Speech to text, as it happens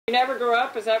You never grew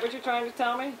up? Is that what you're trying to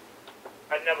tell me?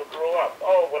 I never grew up.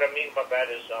 Oh, what I mean by that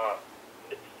is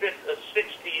 60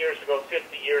 years ago, 50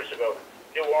 years ago,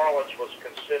 New Orleans was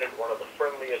considered one of the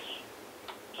friendliest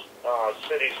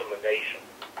cities in the nation,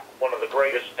 one of the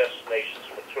greatest destinations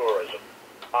for tourism.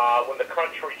 When the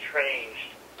country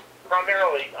changed,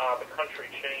 primarily the country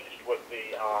changed with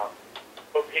the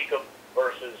Topeka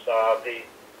versus the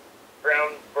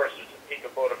Brown versus Topeka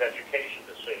Board of Education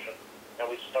decision, and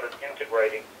we started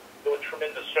integrating. There were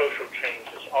tremendous social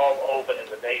changes all over in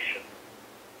the nation.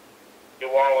 New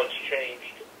Orleans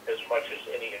changed as much as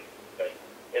any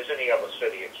other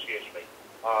city, excuse me.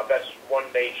 That's one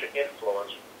major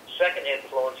influence. Second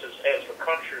influence is as the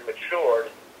country matured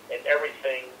and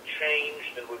everything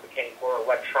changed and we became more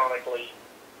electronically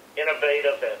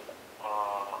innovative and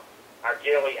our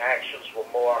daily actions were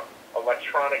more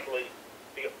electronically.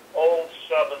 The old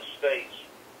southern states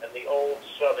and the old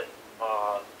southern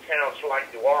towns like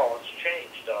New Orleans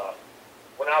changed.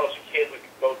 When I was a kid, we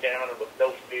could go down and with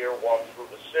no fear walk through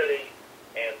the city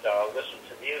and listen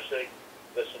to music,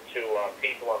 listen to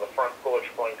people on the front porch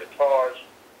playing guitars.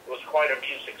 It was quite a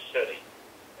music city.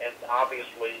 And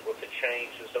obviously, with the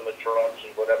changes in the drugs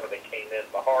and whatever that came in,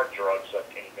 the hard drugs that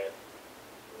came in,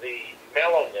 the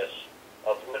mellowness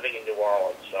of living in New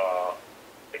Orleans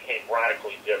became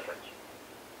radically different.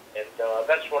 And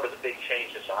that's one of the big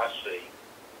changes I see.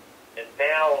 And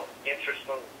now,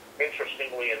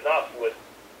 interestingly enough, with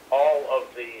all of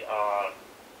the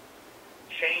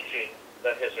changing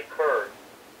that has occurred,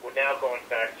 we're now going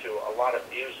back to a lot of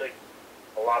music,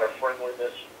 a lot of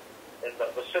friendliness, and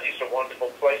the city's a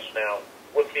wonderful place now,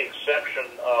 with the exception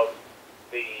of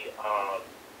the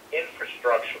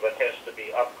infrastructure that has to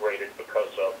be upgraded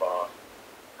because of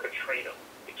Katrina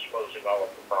exposing all of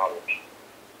the problems.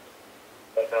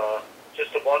 But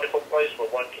just a wonderful place where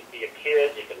one can be a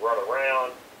kid, you can run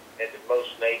around, and in most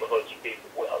neighborhoods,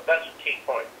 that's a key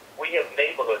point. We have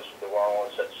neighborhoods in New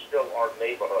Orleans that still are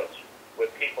neighborhoods, where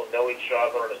people know each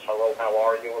other and it's hello, how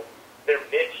are you? They're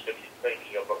mixed, if you're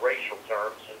thinking of the racial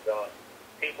terms, and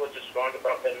people are just going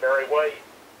about their merry way.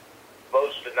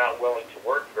 Most are not willing to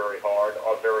work very hard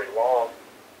or very long,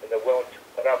 and they're willing to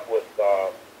put up with a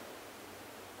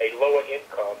lower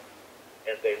income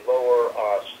and a lower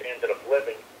standard of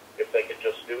living if they can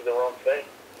just do their own thing.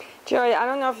 Jerry, I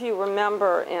don't know if you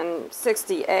remember in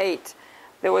 '68,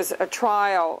 there was a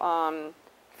trial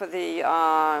for the,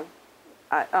 I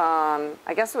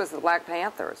guess it was the Black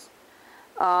Panthers.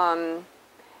 And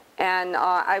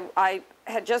I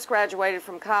had just graduated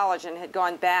from college and had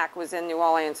gone back, was in New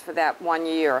Orleans for that 1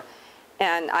 year.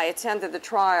 And I attended the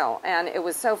trial, and it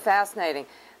was so fascinating.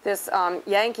 This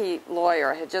Yankee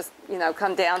lawyer had just,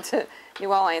 come down to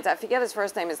New Orleans. I forget his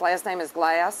first name. His last name is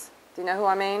Glass. Do you know who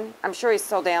I mean? I'm sure he's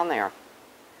still down there.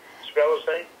 Spell his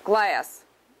name? Glass.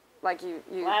 Like you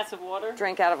glass of water?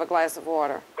 Drink out of a glass of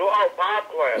water. Oh, Bob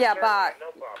Glass. Yeah, Bob. Bob.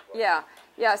 No, Bob Glass.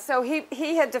 Yeah. So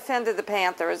he had defended the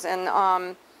Panthers,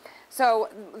 and so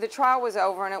the trial was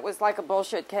over, and it was like a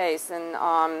bullshit case,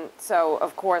 and so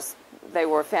of course they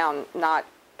were found not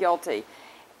guilty,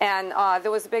 and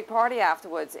there was a big party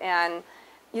afterwards, and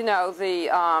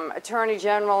the Attorney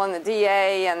General and the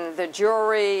DA and the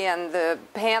jury and the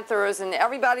Panthers and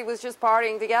everybody was just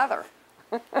partying together.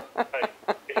 Right.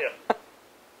 Yeah.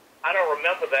 I don't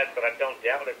remember that, but I don't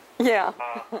doubt it. Yeah.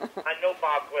 I know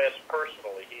Bob Glass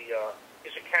personally.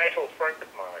 He's a casual friend of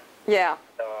mine. Yeah.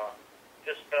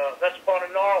 That's part of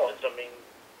New Orleans. I mean,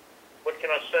 what can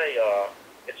I say?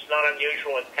 It's not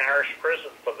unusual in parish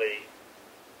prison for the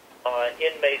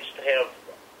inmates to have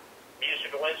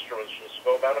musical instruments and just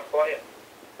go about and play it.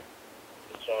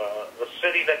 It's the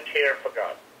city that care for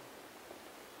God.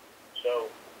 So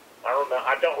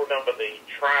I don't remember the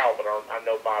trial, but I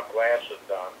know Bob Glass had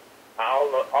done. I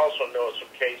also know some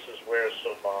cases where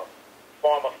some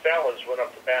former felons went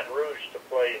up to Baton Rouge to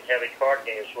play heavy card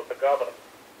games with the governor.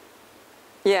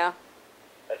 Yeah.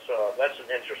 That's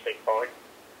an interesting point.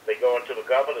 They go into the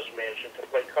governor's mansion to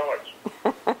play cards.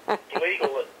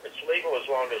 It's legal as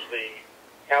long as the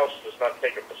house does not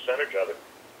take a percentage of it.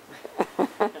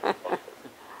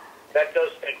 That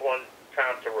does take one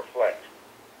time to reflect.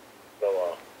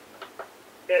 So,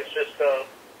 yeah, it's just,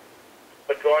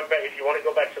 but going back, if you want to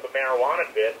go back to the marijuana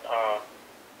bit,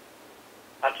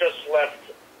 I just left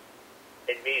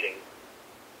a meeting,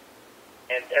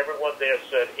 and everyone there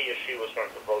said he or she was going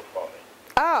to vote for me.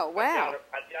 Oh, wow.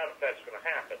 I doubt if that's going to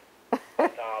happen.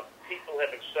 But, people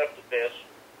have accepted this.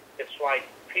 It's like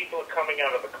people are coming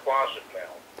out of the closet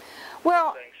now.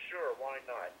 Well, saying, sure, why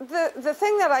not? the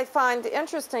thing that I find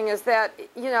interesting is that,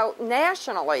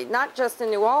 nationally, not just in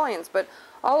New Orleans, but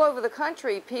all over the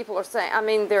country, people are saying, I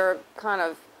mean, they're kind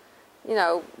of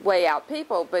weigh out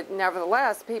people. But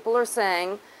nevertheless, people are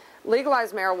saying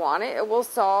legalize marijuana. It will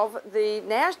solve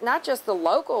not just the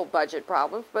local budget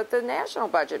problems, but the national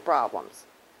budget problems.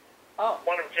 Oh,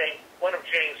 one of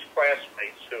Jane's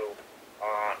classmates, who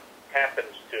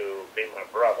happens to be my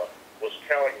brother, was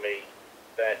telling me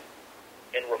that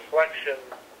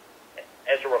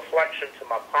as a reflection to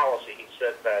my policy, he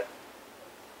said that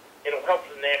it'll help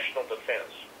the national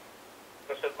defense.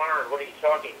 I said, Myron, what are you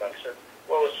talking about? He said,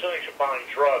 well, as soon as you're buying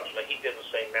drugs, now he didn't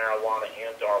say marijuana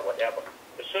and or whatever,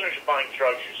 as soon as you're buying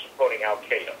drugs, you're supporting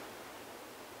Al-Qaeda.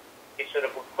 He said,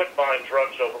 if we quit buying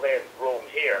drugs over there and grow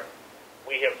them here,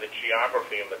 we have the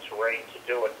geography and the terrain to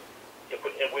do it. If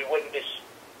we wouldn't miss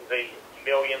the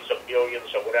millions of billions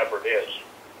or whatever it is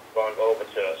going over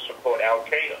to support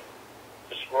Al-Qaeda.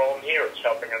 Just grow them here. It's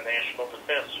helping our national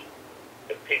defense.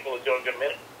 If people are doing good,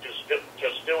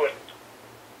 just do it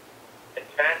and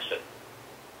tax it.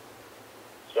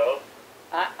 So?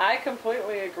 I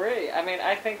completely agree. I mean,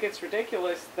 I think it's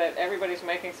ridiculous that everybody's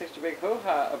making such a big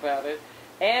hoo-ha about it,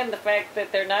 and the fact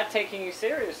that they're not taking you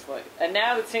seriously. And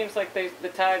now it seems like the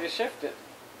tide has shifted.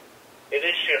 It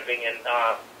is shifting, and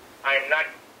I'm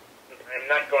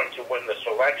not going to win this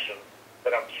election,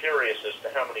 but I'm curious as to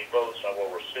how many votes I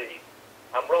will receive.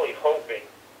 I'm really hoping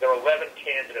there are 11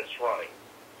 candidates running.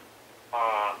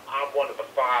 I'm one of the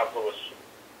 5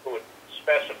 who had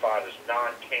specified as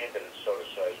non-candidates, so to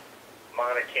say.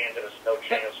 Minor candidates, no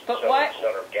chance, et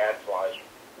cetera, gadflies.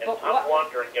 And I'm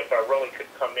wondering if I really could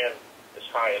come in as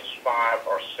high as 5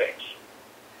 or 6.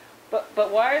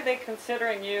 But why are they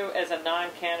considering you as a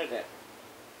non-candidate?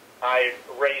 I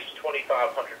raised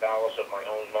 $2,500 of my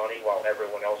own money while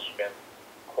everyone else spent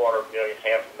 $250,000,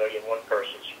 $500,000. One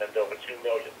person spent over $2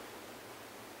 million.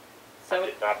 So I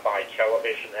did not buy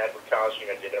television advertising.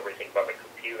 I did everything by the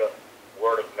computer,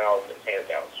 word of mouth, and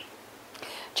handouts.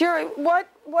 Jerry, what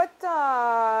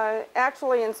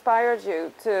actually inspired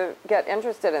you to get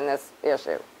interested in this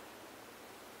issue?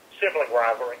 Sibling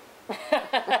rivalry.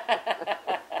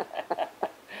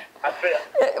 I feel.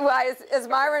 Why is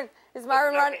Myron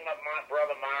running? Nothing my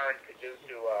brother Myron could do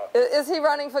to. Is he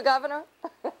running for governor?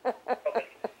 When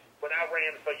I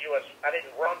ran for U.S., I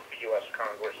didn't run for U.S.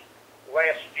 Congress.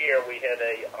 Last year we had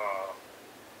a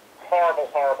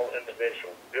horrible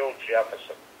individual, Bill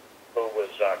Jefferson, who was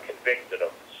convicted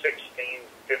of 16,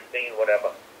 15, whatever,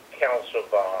 counts of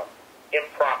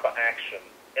improper action,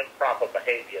 improper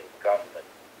behavior in government.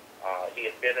 He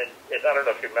had been in, I don't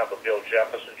know if you remember Bill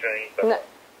Jefferson, Jane, but...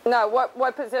 No,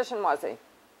 what position was he?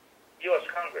 U.S.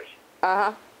 Congress.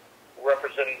 Uh-huh.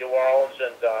 Representing New Orleans,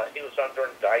 and he was under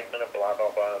indictment and blah,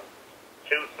 blah, blah.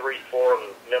 2, 3, 4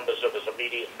 members of his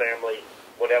immediate family,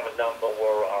 whatever number,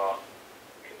 were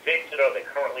convicted, or they're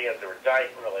currently under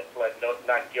indictment, or they pled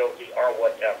not guilty, or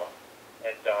whatever.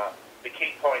 And the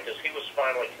key point is he was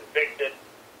finally convicted,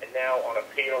 and now on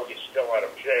appeal he's still out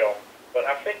of jail. But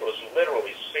I think it was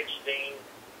literally 16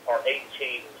 or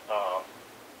 18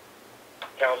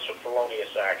 counts of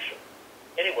felonious action.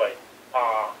 Anyway,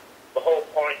 the whole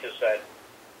point is that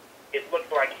it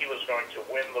looked like he was going to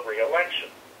win the re-election.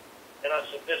 And I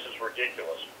said, this is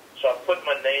ridiculous. So I put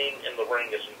my name in the ring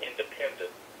as an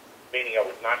independent, meaning I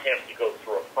would not have to go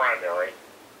through a primary,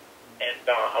 and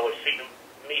I would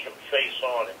meet him face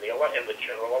on in the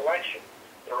general election.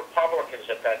 The Republicans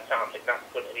at that time had not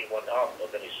put anyone up of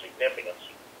any significance.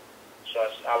 So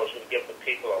I was going to give the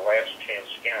people a last chance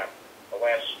scam, a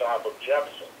last stop of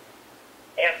Jefferson.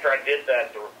 After I did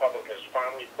that, the Republicans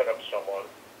finally put up someone.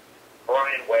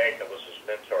 Brian Wagner was his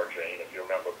mentor, Jane, if you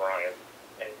remember Brian.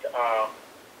 And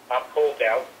I pulled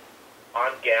out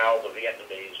An Gao, the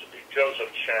Vietnamese.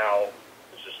 Joseph Chow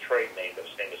is his trade name, but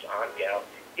his name is An Gao.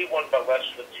 He won by less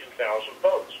than 2,000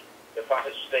 votes. If I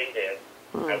had stayed in,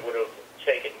 I would have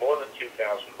taken more than 2,000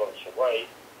 votes away,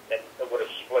 and it would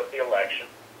have split the election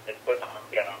and put An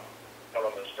Gao out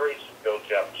on the streets and Bill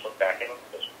Jefferson back in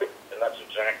office. And that's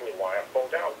exactly why I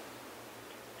pulled out.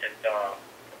 And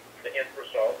the end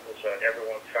result was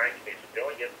everyone thanked me for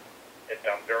doing it. And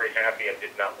I'm very happy I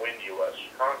did not win U.S.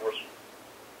 Congress.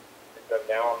 And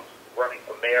now I'm running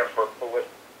for mayor for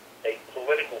a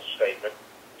political statement,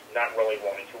 not really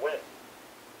wanting to win.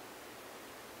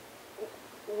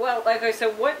 Well, okay,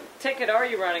 so what ticket are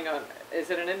you running on? Is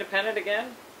it an independent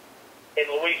again? In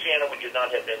Louisiana, we do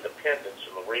not have independents,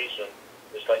 and the reason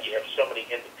is that you have so many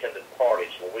independent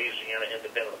parties. Louisiana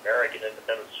Independent, American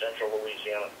Independent, Central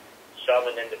Louisiana,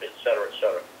 Southern Independent, et cetera, et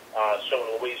cetera. So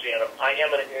in Louisiana, I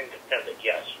am an independent,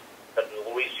 yes, but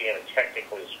in Louisiana,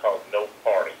 technically, it's called no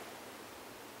party.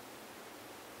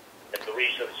 And the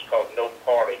reason it's called no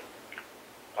party,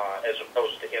 as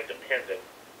opposed to independent,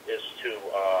 is to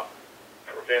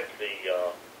prevent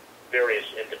the various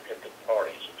independent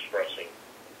parties expressing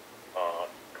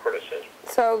criticism.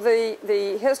 So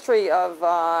the history of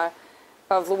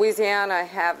Louisiana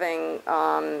having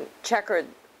checkered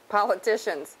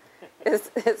politicians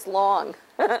is long.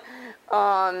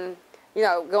 You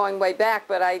know, going way back,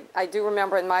 but I do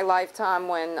remember in my lifetime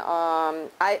when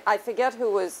I forget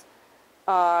who was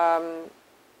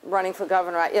running for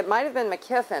governor. It might have been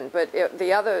McKiffin, but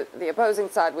the opposing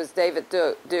side was David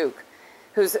Duke,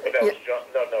 who's That was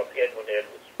Edwin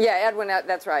Edwards. Yeah, Edwin.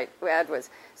 That's right, Edwards.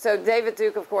 So David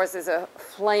Duke, of course, is a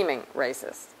flaming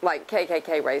racist, like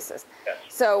KKK racist. Yes.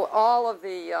 So all of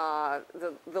the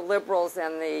liberals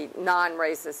and the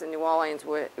non-racists in New Orleans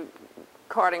were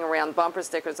carting around bumper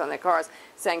stickers on their cars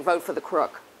saying, "Vote for the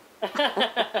crook." The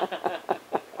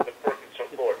crook and so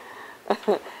forth.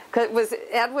 Because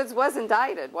Edwards was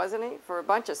indicted, wasn't he, for a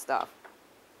bunch of stuff?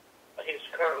 He's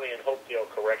currently in Hopedale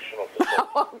Correctional Facility.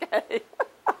 Okay.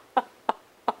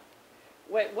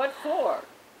 Wait, what for?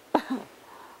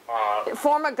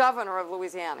 Former governor of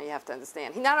Louisiana, you have to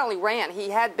understand. He not only ran, he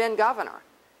had been governor.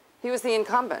 He was the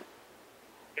incumbent.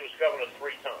 He was governor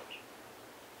 3 times.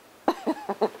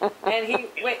 And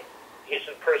He's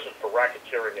in prison for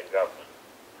racketeering in government.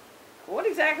 what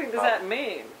exactly does that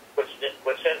mean?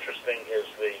 What's interesting is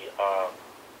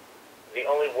the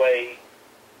only way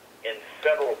in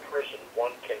federal prison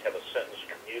one can have a sentence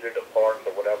commuted, pardoned,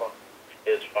 or whatever,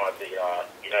 is by the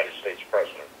United States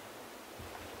President.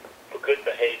 For good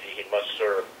behavior, he must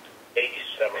serve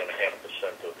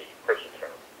 87.5% of the prison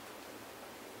term.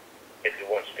 If he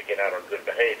wants to get out on good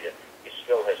behavior, he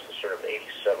still has to serve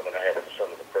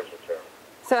 87.5% of the prison term.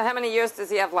 So how many years does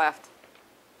he have left?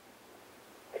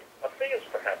 I think it's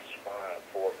perhaps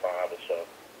 4 or 5 or so.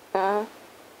 Uh-huh.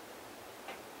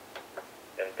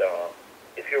 And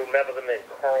if you remember the name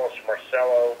Carlos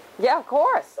Marcello, Yeah, of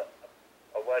course.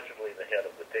 allegedly the head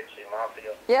of the Dixie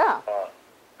Mafia, Yeah.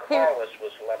 Carlos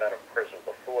was let out of prison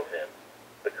before then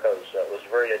because it was a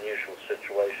very unusual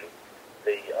situation.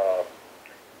 The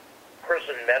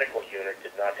prison medical unit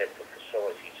did not have the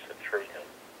facilities to treat him.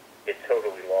 He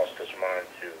totally lost his mind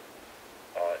to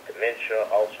dementia,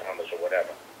 Alzheimer's, or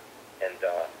whatever. And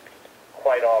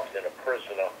quite often a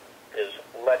prisoner is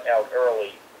let out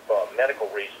early for medical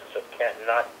reasons that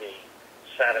cannot be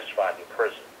satisfied in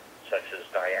prison, such as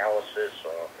dialysis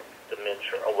or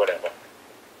dementia or whatever.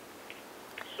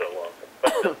 So,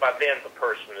 but by then the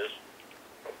person is,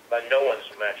 by no one's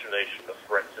imagination, a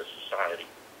threat to society.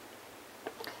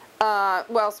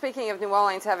 Well, speaking of New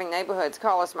Orleans having neighborhoods,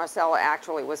 Carlos Marcello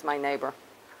actually was my neighbor.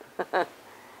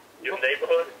 Your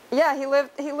neighborhood? Yeah, he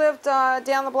lived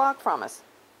down the block from us.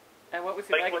 And what was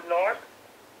he like? Lakewood North?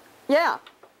 Yeah.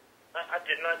 I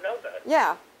did not know that.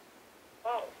 Yeah.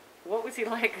 Oh. What was he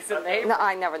like as a neighbor? No,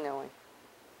 I never knew him.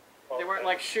 There weren't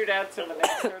like shootouts in the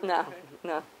neighborhood? No,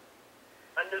 no.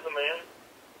 I knew the man.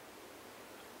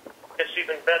 It's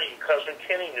even better, your cousin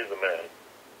Kenny knew the man.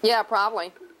 Yeah,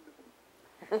 probably.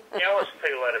 Ellis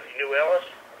Paylette, if you knew Ellis,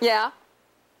 Yeah.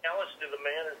 Ellis knew the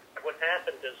man. And what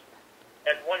happened is,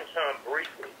 at one time,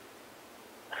 briefly,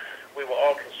 we were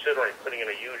all considering putting in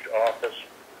a huge office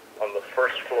on the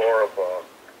first floor of a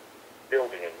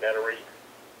building in Metairie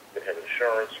that had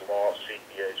insurance, law,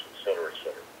 CPAs, etc.,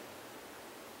 etc.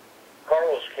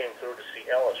 Carlos came through to see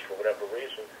Ellis for whatever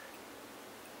reason.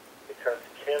 He turned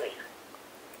to Kenny.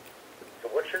 So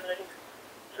what's your name?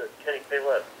 He said, Kenny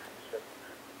Paylette. He said,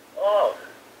 oh,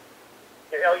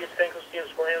 you're Elliot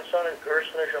Finkelstein's grandson and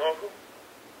Gerson is your uncle?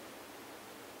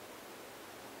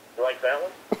 You like that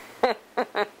one?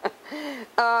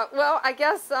 Well, I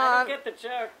guess... I don't get the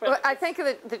joke, but... Well, I think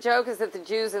the joke is that the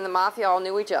Jews and the Mafia all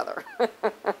knew each other. We're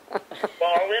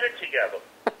all in it together.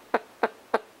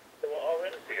 They were all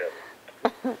in it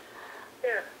together.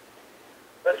 Yeah.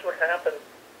 That's what happened.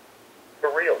 For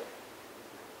real.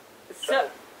 So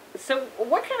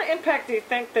what kind of impact do you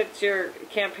think that your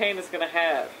campaign is going to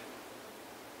have?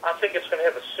 I think it's going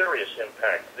to have a serious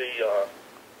impact. The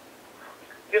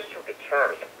district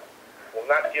attorney will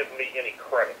not give me any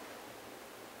credit,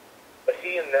 but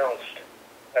he announced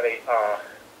at a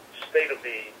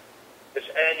his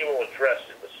annual address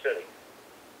in the city.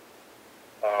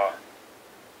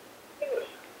 It was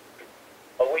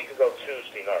a week ago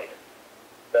Tuesday night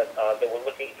that they were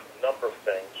looking into a number of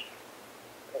things,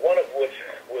 one of which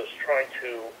was trying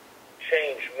to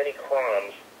change many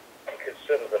crimes and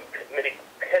consider them many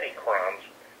petty crimes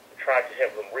and try to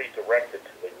have them redirected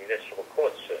to the municipal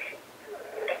court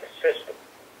system.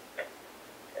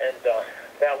 And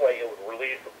that way it would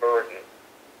relieve the burden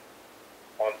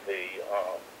on the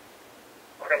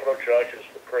criminal judges,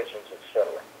 the prisons,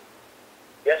 etc.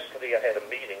 Yesterday I had a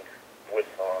meeting with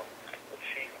the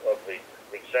chief of the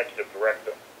executive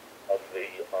director of the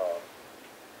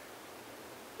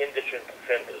indigent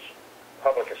offenders,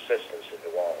 public assistance in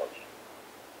New Orleans.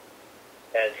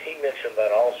 And he mentioned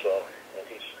that also, and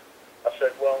I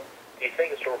said, well, do you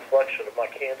think it's a reflection of my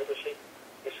candidacy?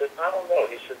 He said, I don't know.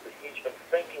 He said that he's been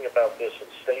thinking about this and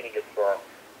stating it for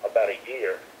about a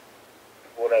year.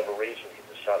 For whatever reason, he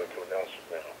decided to announce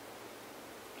it now.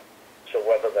 So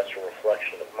whether that's a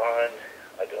reflection of mine,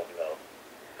 I don't know.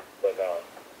 But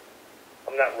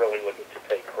I'm not really looking to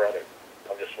take credit.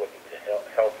 I'm just looking to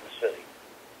help the city.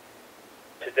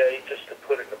 Today, just to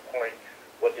put it in a point,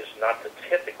 what is not the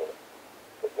typical,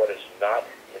 but what is not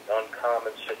an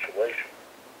uncommon situation.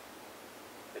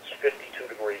 It's 52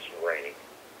 degrees and raining.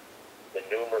 The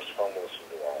numerous homeless in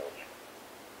New Orleans.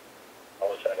 I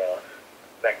was at a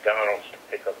McDonald's to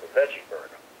pick up a veggie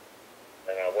burger,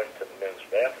 and I went to the men's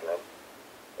bathroom,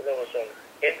 and there was an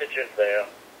indigent there,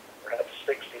 perhaps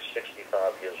 60,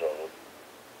 65 years old,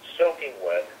 soaking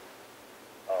wet.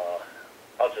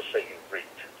 I'll just say he reeked.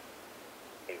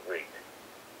 He reeked.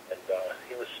 And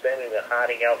he was standing there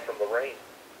hiding out from the rain.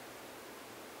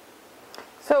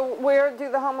 So where do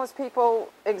the homeless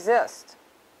people exist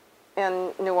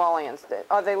in New Orleans?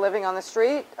 Are they living on the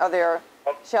street? Are there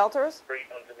shelters? Street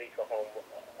underneath the home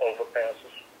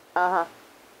overpasses. Uh-huh.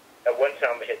 At one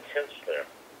time they had tents there.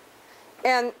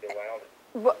 And They allowed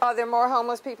it. are there more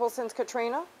homeless people since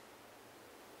Katrina?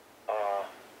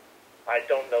 I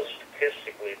don't know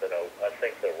statistically, but I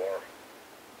think there were.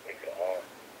 I think there are.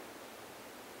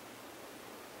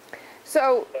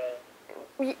 So,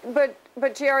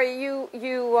 but Jerry, you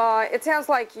it sounds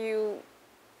like you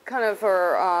kind of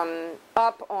are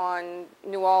up on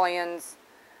New Orleans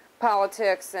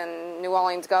politics and New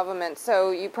Orleans government.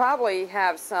 So you probably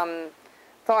have some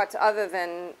thoughts other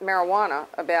than marijuana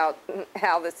about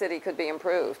how the city could be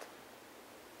improved.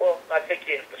 Well, I think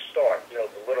you have to start. You know,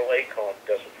 the little acorn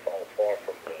doesn't fall far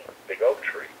from the big oak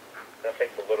tree. And I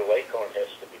think the little acorn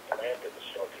has to be planted and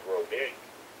start to grow big.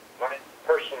 My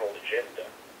personal agenda,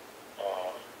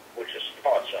 which is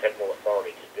thoughts, I have no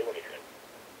authority to do anything.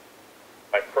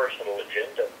 My personal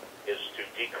agenda is to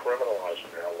decriminalize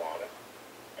marijuana,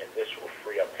 and this will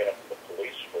free up half of the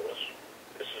police force.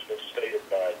 This has been stated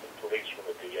by the policeman,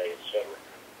 the DA, etc.,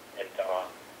 and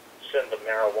send the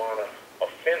marijuana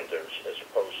offenders as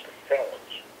opposed to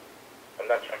felons. I'm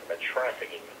not talking about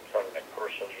trafficking, I'm talking about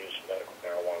personal use of medical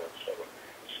marijuana, etc.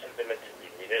 Send them into the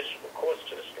municipal court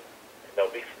system, and they'll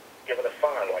be given a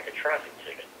fine like a traffic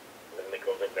ticket, and then they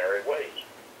go their merry ways.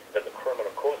 And then the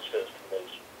criminal court system is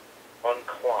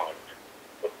unclogged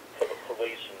for the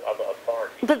police and other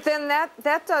authorities. But then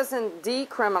that doesn't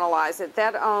decriminalize it.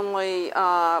 That only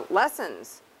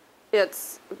lessens it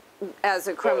as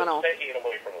a criminal. Well, it's taking it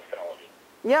away from a felony.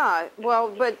 Yeah, well,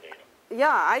 but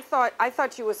yeah, I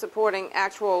thought you were supporting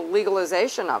actual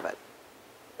legalization of it.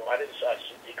 No, I didn't. I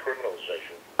said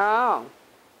decriminalization. Oh,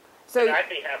 so and I'd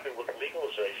be happy with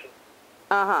legalization.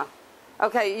 Uh-huh.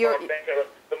 Okay, you're...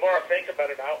 The more I think about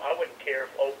it, I wouldn't care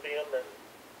if opium and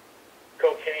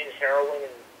cocaine, heroin,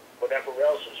 and whatever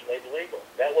else is made legal.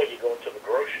 That way you go into the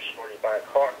grocery store and you buy a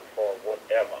carton for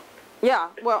whatever. Yeah,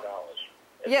 well...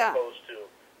 As yeah. opposed to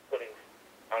putting,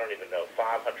 I don't even know,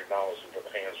 $500 into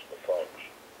the hands of the folks.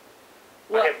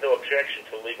 Well, I have no objection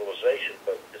to legalization,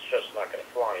 but it's just not going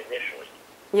to fly initially.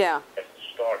 Yeah. You have to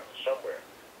start somewhere.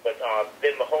 But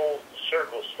then the whole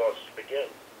circle starts to begin.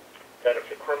 That if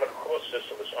the criminal court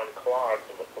system is unclogged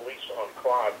and the police are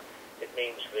unclogged, it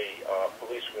means the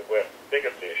police can go after the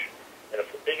bigger fish. And if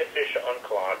the bigger fish are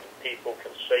unclogged, people can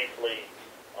safely,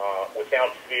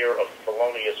 without fear of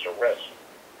felonious arrest,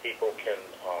 people can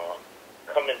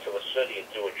come into the city and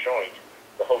do a joint.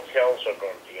 The hotels are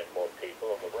going to get more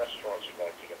people, and the restaurants are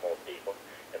going to get more people,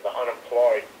 and the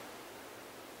unemployed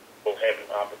will have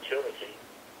an opportunity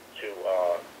to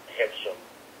have some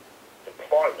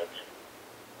employment.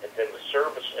 And then the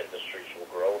service industries will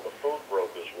grow, the food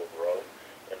brokers will grow,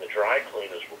 and the dry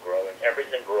cleaners will grow, and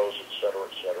everything grows, et cetera,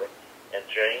 et cetera. And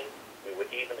Jane, we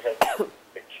would even have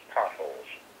fixed potholes.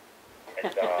 And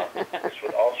this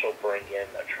would also bring in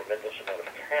a tremendous amount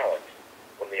of talent.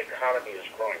 When the economy is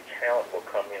growing, talent will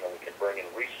come in, and we can bring in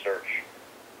research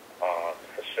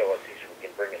facilities. We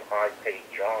can bring in high-paid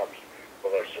jobs,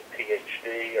 whether it's a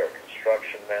PhD or a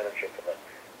construction manager for the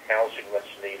housing that's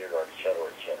needed, or et cetera,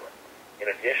 et cetera. In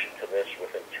addition to this,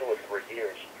 within 2 or 3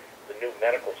 years, the new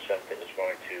medical center is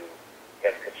going to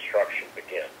have construction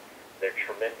begin. There are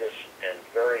tremendous and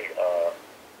very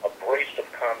abrasive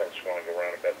comments going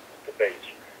around about debates.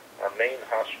 Our main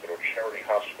hospital, Charity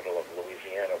Hospital of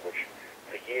Louisiana, which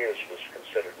for years was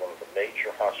considered one of the major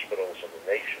hospitals in the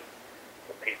nation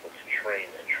for people to train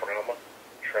in trauma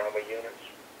units,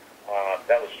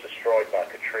 that was destroyed by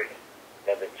Katrina.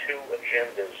 Now, there are two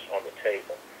agendas on the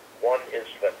table. One is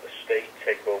that the state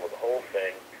take over the whole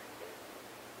thing,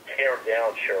 tear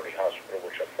down Charity Hospital,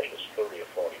 which I think is 30 or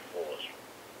 40 floors.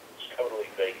 It's totally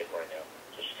vacant right now.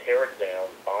 Just tear it down,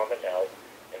 bomb it out,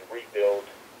 and rebuild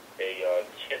a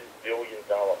 $10 billion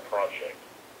project,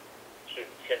 $10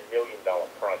 million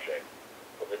project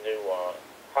for the new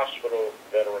hospital,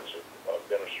 Veterans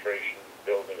Administration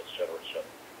building, et cetera, et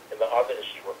cetera. And the other is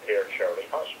to repair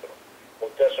Charity Hospital. Well,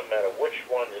 it doesn't matter which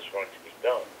one is going to be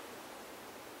done.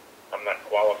 I'm not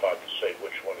qualified to say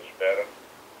which one is better,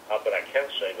 but I can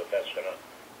say that that's going to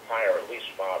hire at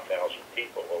least 5,000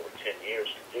 people over 10 years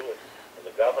to do it. And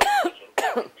the governor is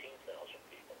about 15,000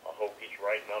 people. I hope he's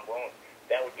right and I'm wrong.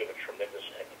 That would give a tremendous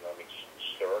economic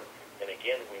stir. And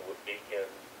again, we would be in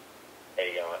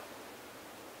a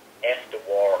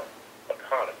after-war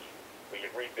economy where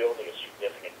you're rebuilding a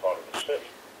significant part of the city.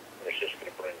 And it's just going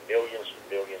to bring millions and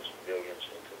millions and millions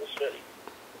into the city.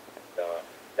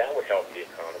 That would help the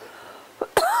economy.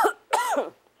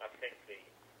 I think the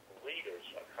leaders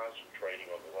are concentrating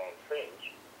on the wrong things.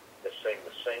 They're saying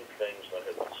the same things that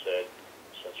have been said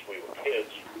since we were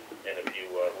kids. And if you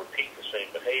repeat the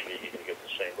same behavior, you're going to get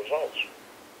the same results.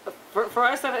 For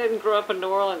us that didn't grow up in New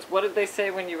Orleans, what did they say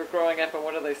when you were growing up, and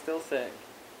what are they still saying?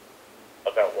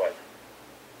 About what?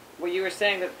 Well, you were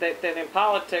saying that in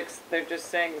politics, they're just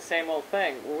saying the same old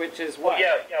thing, which is what?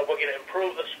 Well, yeah, we're going to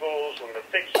improve the schools, we're going to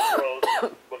fix the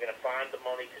roads, we're going to find the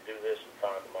money to do this and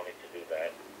find the money to do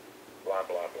that, blah,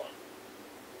 blah, blah.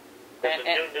 There's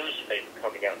a new newspaper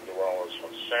coming out in New Orleans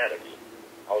on Saturday.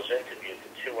 I was interviewed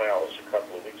for 2 hours a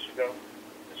couple of weeks ago.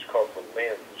 It's called The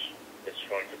Lens. It's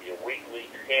going to be a weekly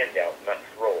handout, not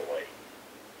throwaway.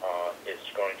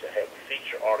 It's going to have a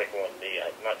feature article on me.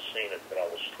 I have not seen it, but I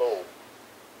was told.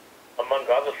 Among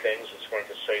other things, it's going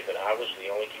to say that I was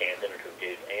the only candidate who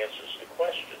gave answers to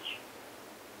questions.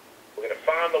 We're going to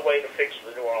find the way to fix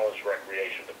the New Orleans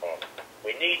Recreation Department.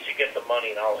 We need to get the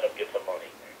money, and I'll help get the money.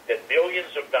 There are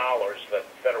billions of dollars that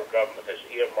the federal government has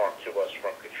earmarked to us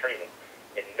from Katrina,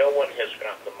 and no one has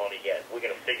gotten the money yet. We're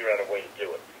going to figure out a way to do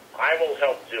it. I will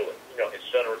help do it, et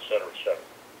cetera, et cetera, et cetera.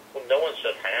 Well, no one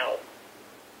said how.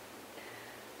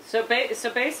 So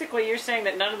basically, you're saying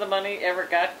that none of the money ever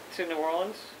got to New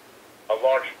Orleans? A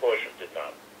large portion did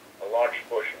not. A large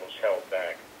portion was held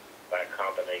back by a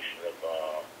combination of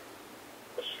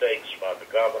mistakes by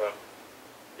the governor,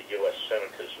 the U.S.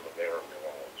 senators, and the mayor of New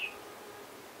Orleans.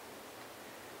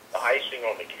 The icing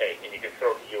on the cake, and you can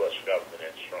throw the U.S. government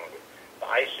in stronger, the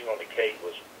icing on the cake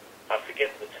was, I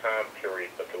forget the time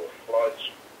period, but there were floods,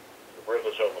 the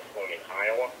rivers overflowing in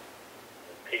Iowa,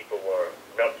 and people were,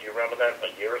 do you remember that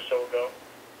a year or so ago?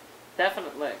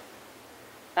 Definitely.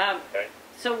 Okay.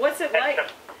 So what's it like?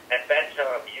 At that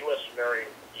time, U.S.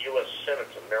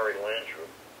 Senator Mary Landrieu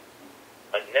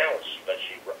announced that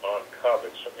she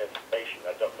uncovered some information,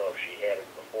 I don't know if she had it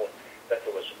before, that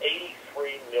there was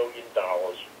 $83 million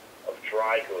of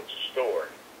dry goods stored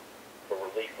for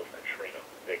relief of Katrina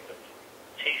victims.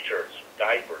 T-shirts,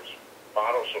 diapers,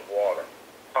 bottles of water,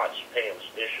 pots, pans,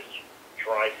 dishes,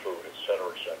 dry food,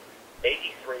 etc., etc.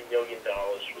 $83 million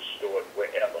was stored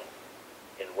wherever,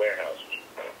 in warehouses.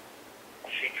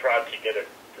 She tried to get it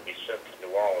to be sent to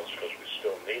New Orleans because we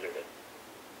still needed it.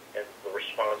 And the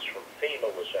response from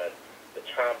FEMA was that the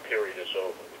time period is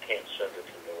over. We can't send it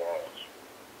to New Orleans.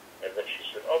 And then she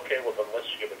said, okay, well then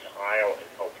let's give it to Iowa and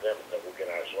help them, and then we'll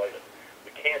get ours later.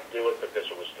 We can't do it because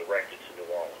it was directed to New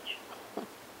Orleans.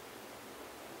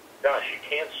 Gosh, you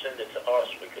can't send it to us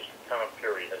because the time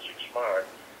period has expired,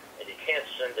 and you can't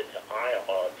send it to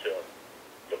Iowa, to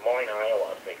Des Moines,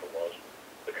 Iowa, I think it was,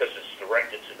 because it's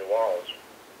directed to New Orleans.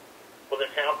 Well,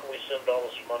 then how can we send all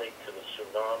this money to the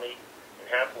tsunami, and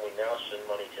how can we now send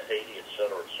money to Haiti, et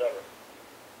cetera, et cetera?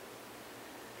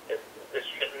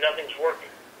 Nothing's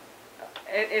working.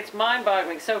 It's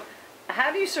mind-boggling. So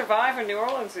how do you survive in New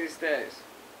Orleans these days?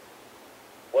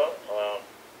 Well,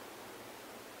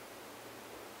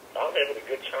 I'm having a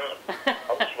good time.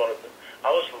 I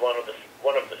was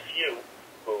one of the few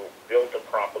who built a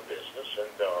proper business, and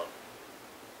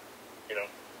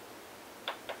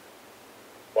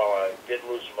while I did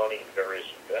lose money in various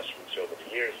investments over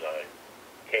the years, I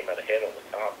came out ahead on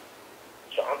the top.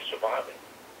 So I'm surviving.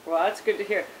 Well, that's good to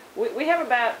hear. We have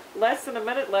about less than a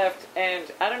minute left,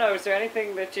 and I don't know, is there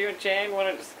anything that you and Jane want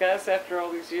to discuss after all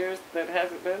these years that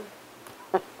hasn't been?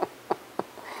 You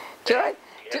have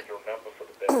to remember, for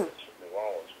the benefits of New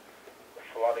Orleans, the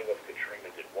flooding of Katrina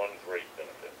did one great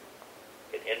benefit.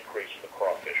 It increased the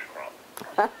crawfish crop.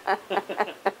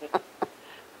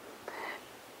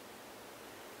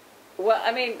 Well,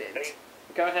 I mean,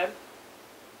 go ahead.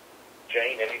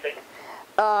 Jane, anything?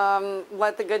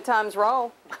 let the good times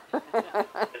roll. Is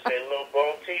a le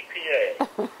bon TPA.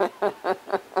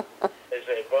 Is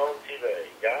a bon TV,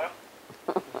 yeah?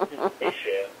 A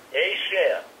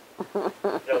share.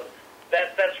 So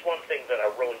that's one thing that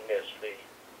I really miss. The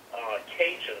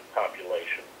Cajun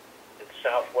population in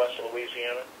southwest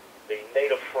Louisiana, the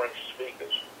native French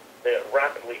speakers, they're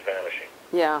rapidly vanishing.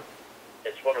 Yeah.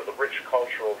 It's one of the rich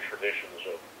cultural traditions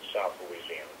of South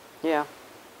Louisiana. Yeah.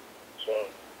 So,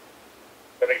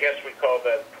 but I guess we call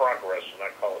that progress, and I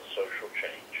call it social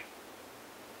change.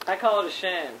 I call it a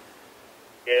shame.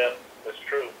 Yeah, that's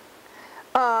true.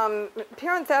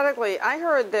 Parenthetically, I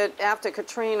heard that after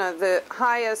Katrina, the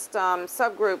highest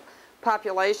subgroup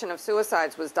population of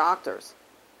suicides was doctors.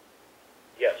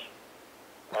 Yes.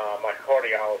 My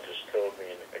cardiologist told me,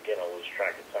 and again I lose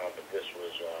track of time, but this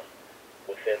was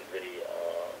within the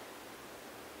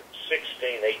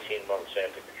 16, 18 months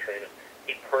after Katrina.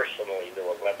 He personally knew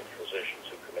 11 physicians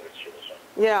who committed suicide.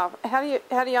 Yeah.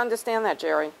 How do you understand that,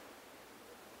 Jerry?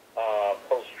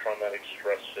 Post-traumatic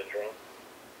stress syndrome.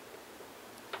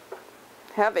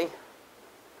 Heavy.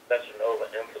 That's an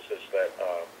overemphasis that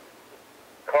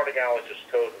cardiologist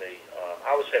told me.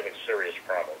 I was having serious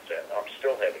problems. I'm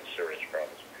still having serious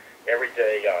problems. Every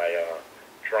day I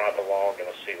drive along and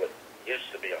I see what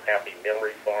used to be a happy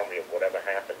memory for me of whatever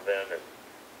happened then. And,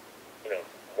 you know,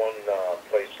 one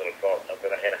place that I thought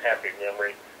that I had a happy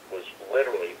memory was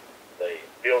literally the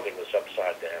building was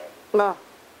upside down. No.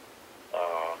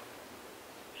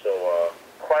 So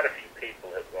quite a few people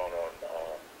have gone on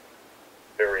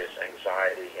various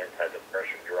anxiety,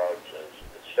 antidepressant drugs,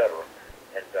 etc.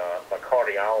 And my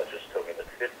cardiologist told me that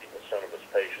 50% of his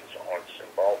patients aren't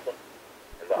Cymbalta,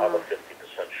 and the other 50%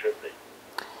 should be.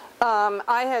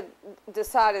 I had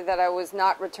decided that I was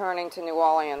not returning to New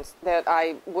Orleans, that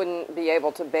I wouldn't be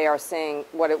able to bear seeing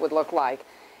what it would look like.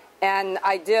 And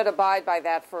I did abide by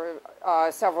that for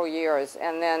several years.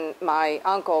 And then my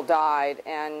uncle died,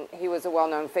 and he was a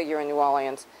well-known figure in New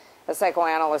Orleans, a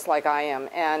psychoanalyst like I am.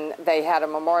 And they had a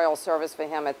memorial service for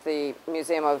him at the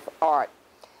Museum of Art.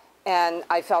 And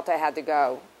I felt I had to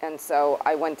go. And so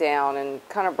I went down and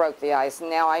kind of broke the ice. And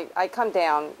now I come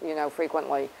down, you know,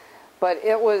 frequently. But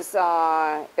it was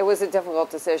a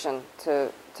difficult decision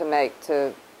to make,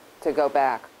 to go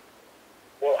back.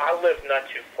 Well, I live not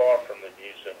too far from the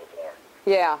Museum of Art.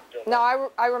 Yeah. No,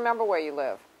 I remember where you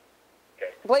live.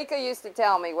 Okay. Bleeker used to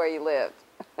tell me where you lived.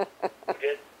 You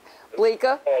did?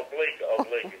 Bleeker? Oh,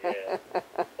 Bleeker, yeah.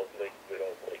 Oh, Bleeker, good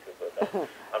old Bleeker. But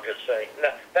I'm just saying,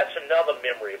 that's another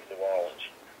memory of New Orleans.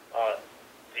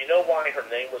 Do you know why her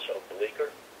name was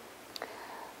Bleeker?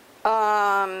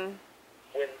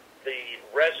 When the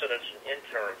residents and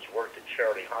interns worked at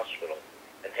Charity Hospital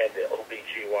and had the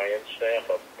OBGYN staff,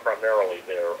 primarily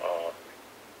their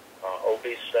OB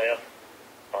staff,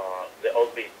 the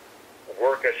OB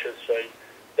work, I should say,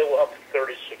 they were up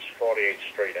 36, 48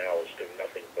 straight hours doing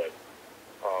nothing but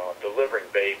delivering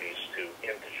babies to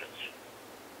indigents.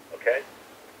 Okay?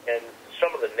 And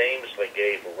some of the names they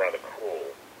gave were rather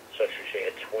cruel, such as you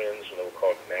had twins, and they were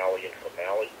called Mally and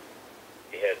Famali.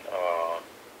 You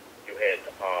had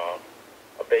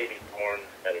a baby born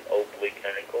at an oblique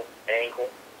angle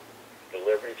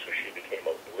delivery, so she became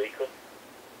oblique.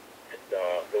 And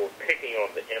they were picking on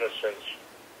the innocence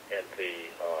and the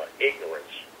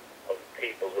ignorance of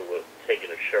people who were taken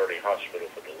to Charity Hospital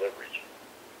for deliveries.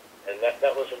 And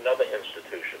that was another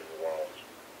institution in New Orleans.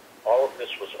 All of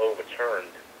this was overturned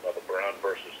by the Brown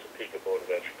versus Topeka Board of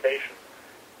Education.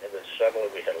 And then suddenly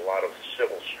we had a lot of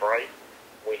civil strife.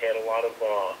 We had a lot of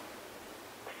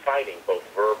fighting, both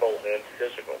verbal and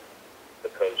physical,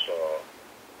 because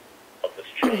of this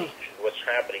change. What's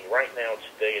happening right now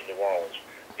today in New Orleans,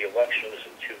 the election is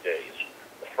in 2 days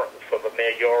for the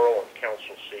mayoral and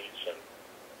council seats and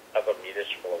other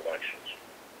municipal elections.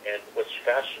 And what's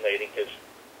fascinating is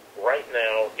right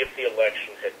now, if the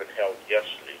election had been held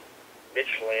yesterday,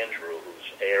 Mitch Landrieu, who's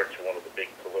heir to one of the big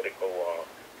political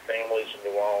families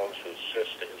in New Orleans, whose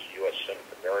sister is U.S.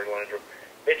 Senator Mary Landrieu,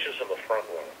 Mitch is in the front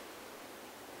runner.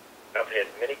 I've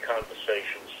had many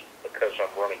conversations, because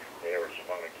I'm running for mayor as a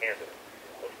minor candidate,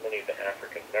 with many of the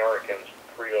African Americans, the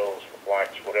Creoles, the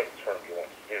blacks, whatever term you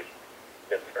want to use.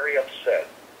 They're very upset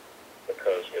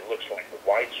because it looks like the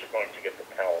whites are going to get the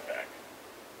power back.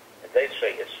 And they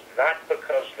say it's not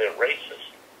because they're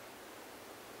racist,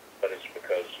 but it's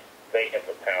because they have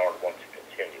the power and want to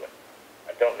continue it.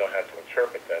 I don't know how to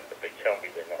interpret that, but they tell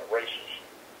me they're not racist.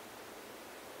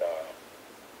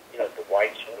 The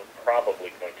whites are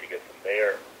probably going to get the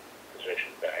mayor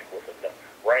position back.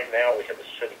 Right now, we have a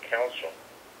city council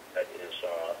that is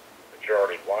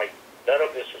majority white. None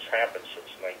of this has happened since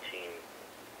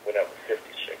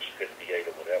 56, 58,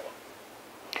 or whatever.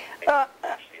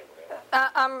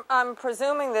 I'm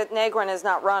presuming that Negrin is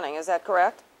not running. Is that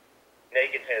correct?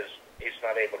 Nagin he's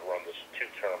not able to run this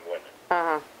two-term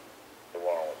limit. New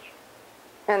Orleans.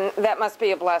 And that must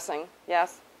be a blessing,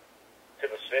 yes? To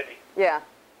the city. Yeah.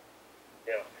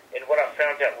 Yeah. And what I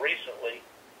found out recently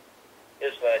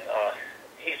is that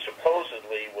he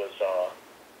supposedly was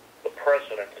the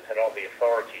president and had all the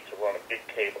authority to run a big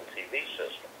cable TV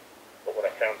system. But what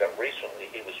I found out recently,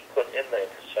 he was put in there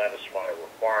to satisfy a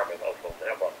requirement of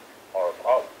whomever